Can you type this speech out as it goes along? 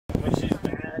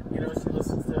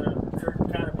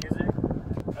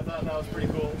was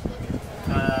pretty cool.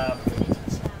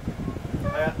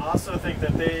 I also think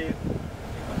that they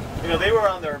were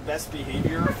on their best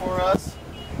behavior for us,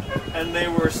 and they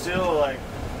were still like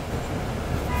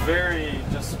very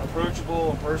just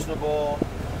approachable and personable.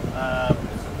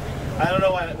 I don't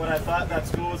know what I thought that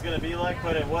school was going to be like,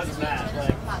 but it wasn't that.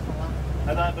 Like,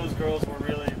 I thought those girls were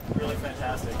really, really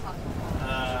fantastic.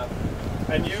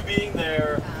 And you being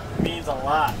there means a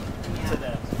lot to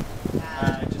them.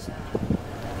 Just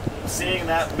seeing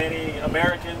that many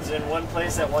Americans in one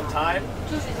place at one time,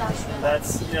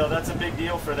 that's a big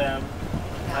deal for them.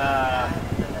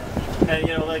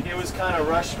 And like it was kind of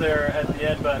rushed there at the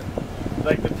end, but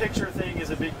like the picture thing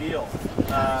is a big deal.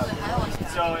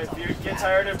 So if you get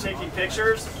tired of taking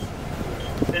pictures,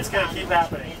 it's going to keep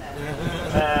happening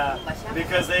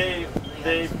because they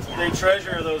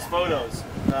treasure those photos.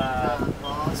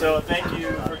 So thank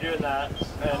you for doing that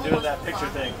and doing that picture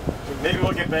thing. Maybe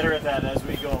we'll get better at that as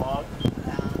we go along.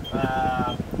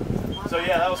 So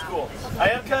yeah, that was cool. I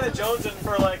am kind of jonesing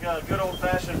for like a good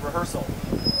old-fashioned rehearsal.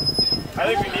 I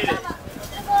think we need it,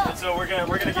 and so we're gonna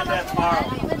get that tomorrow.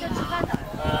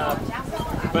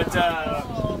 But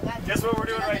guess what we're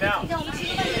doing right now?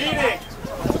 Eating.